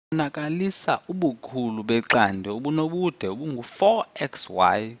Bonakalisa ubukhulu bexande obunobude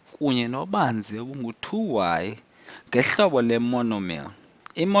obungu-4xy kunye nobanzi obungu-2y ngehlobo le-monomial.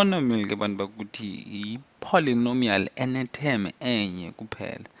 I-monomial ke bantu bakuthi yi-polynomial eneterm enye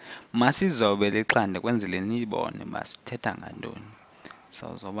kuphela. Masizobe lexande kwenzele niyibone uba sithetha ngantoni.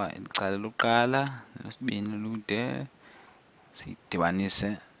 Sawuzoba icala lokuqala nelesibini olude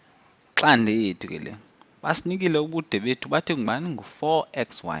siyidibanise xande yethu ke le. Basinikile ubude bethu bathi ngubani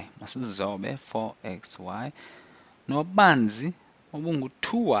ngu-4xy. Masizobe 4xy nobanzi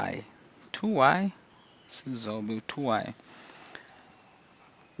obungu-2y. 2y sizobe u-2y.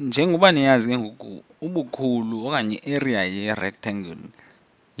 Njengoba niyazi ke ngoku ubukhulu okanye i-area ye-rectangle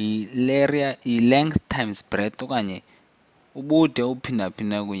yi-length times breadth okanye ubude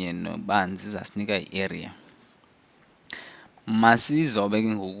obuphindaphinda kunye nobanzi zasinika i-area. Masizobe ke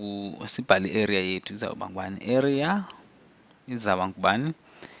ngoku sibhale i-area yethu izawuba ngubani? Area izawuba ngubani?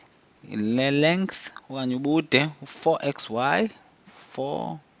 Le-length okanye ubude u-4xy.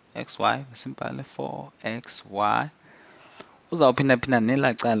 4xy sibhale 4xy. Uzawuphinda-phinda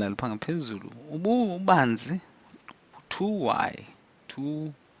nelaa cala lipha ngaphezulu. Ubanzi 2y.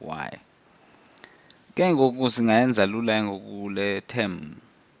 2y. Ke ngoku singayenza lula ngoku le term.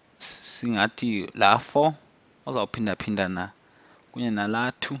 Singathi laa 4 uzawuphinda-phindana kunye nalaa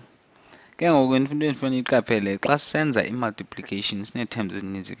 2. Ke ngoku into endifuna iqaphele xa senza i-multiplication sinee-terms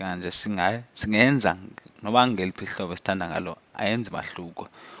ezininzi kanje singenza noba ngeliphi ihlobo esithanda ngalo ayenzi mahluko.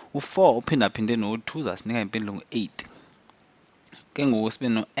 U-4 uphinda-phinde no-2 uzasinika impendulo ngu-8. Ke ngoku sibe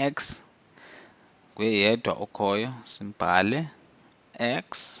no-x nguye yedwa okhoyo simbhale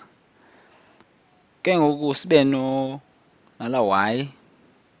x. Ke ngoku sibe nalaa y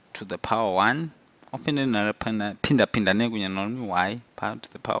to the power 1 ophinde phinda-phindane kunye no-y phaa to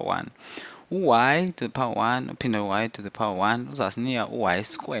the power 1. U-y to the power 1 uphinde u-y to the power 1 uzasinika u-y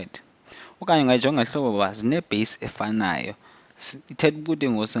squared. Okanye ungayijonga ngehlobo uba zine-base efanayo. Ithetha ukuthi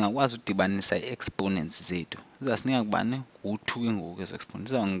ngoku singakwazi udibanisa ii-exponents zethu. Izasinika kubani? Ngu-2 ke ngoku ezo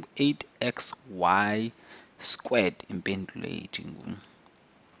exponents. Izawuba ngu-8xy squared impendulo yethu ngoku.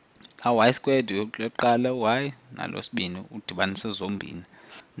 y squared yokuqala y nalo sibini udibanise zombini.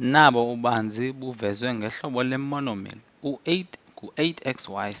 Nabo ubanzi buvezwe ngehlobo le-monomial. U-8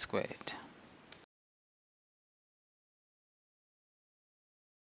 ngu-8xy squared.